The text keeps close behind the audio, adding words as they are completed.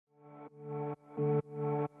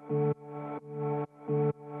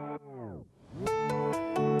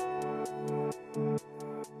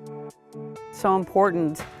so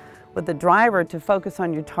important with the driver to focus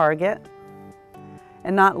on your target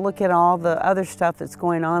and not look at all the other stuff that's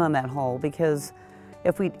going on that hole, because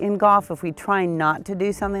in golf, if we try not to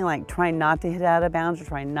do something like try not to hit out of bounds or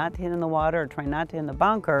try not to hit in the water or try not to hit in the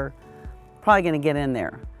bunker, probably going to get in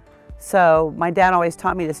there. So my dad always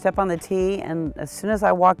taught me to step on the tee, and as soon as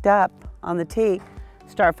I walked up on the tee,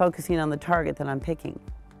 start focusing on the target that I'm picking.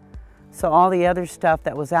 So all the other stuff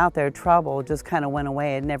that was out there, trouble, just kind of went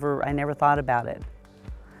away. I never thought about it.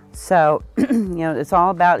 So, you know, it's all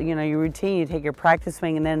about, you know, your routine. You take your practice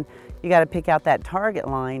swing, and then you got to pick out that target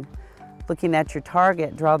line. Looking at your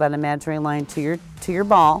target, draw that imaginary line to your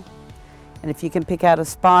ball. And if you can pick out a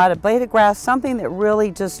spot, a blade of grass, something that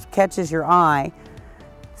really just catches your eye.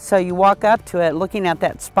 So you walk up to it looking at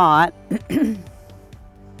that spot.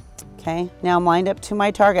 Okay, now I'm lined up to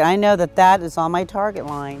my target. I know that that is on my target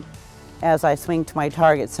line as I swing to my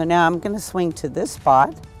target. So now I'm going to swing to this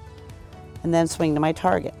spot and then swing to my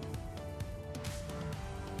target.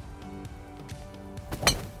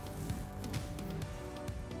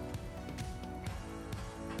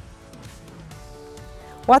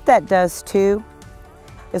 What that does too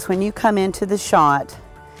is when you come into the shot,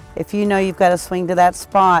 if you know you've got to swing to that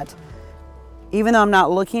spot, even though I'm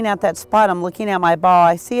not looking at that spot, I'm looking at my ball,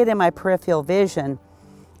 I see it in my peripheral vision.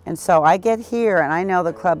 And so I get here and I know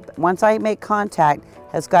the club, once I make contact,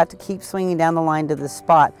 has got to keep swinging down the line to the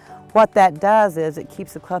spot. What that does is it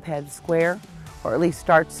keeps the club head square, or at least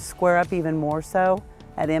starts to square up even more so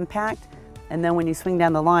at impact. And then when you swing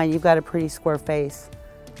down the line, you've got a pretty square face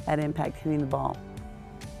at impact hitting the ball.